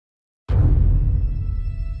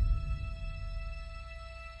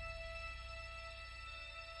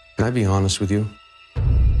Can I be honest with you?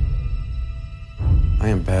 I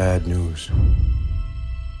am bad news.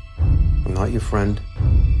 I'm not your friend.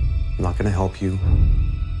 I'm not going to help you.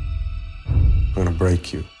 I'm going to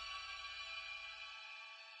break you.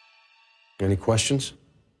 Any questions?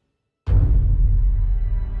 I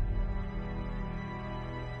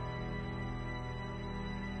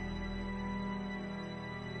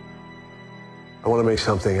want to make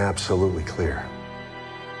something absolutely clear.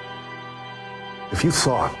 If you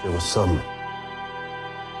thought there was some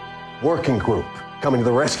working group coming to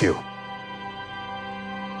the rescue,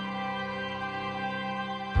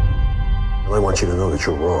 I want you to know that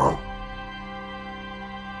you're wrong.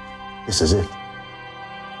 This is it.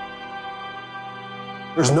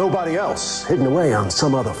 There's nobody else hidden away on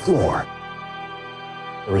some other floor.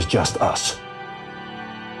 There is just us.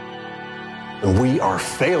 And we are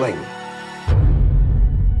failing.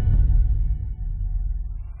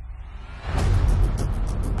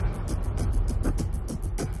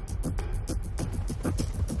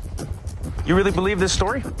 You really believe this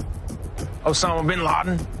story? Osama Bin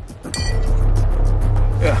Laden?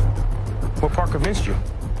 Yeah. What part convinced you?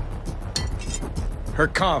 Her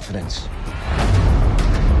confidence.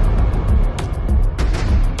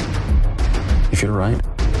 If you're right,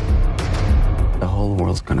 the whole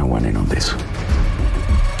world's gonna want in on this.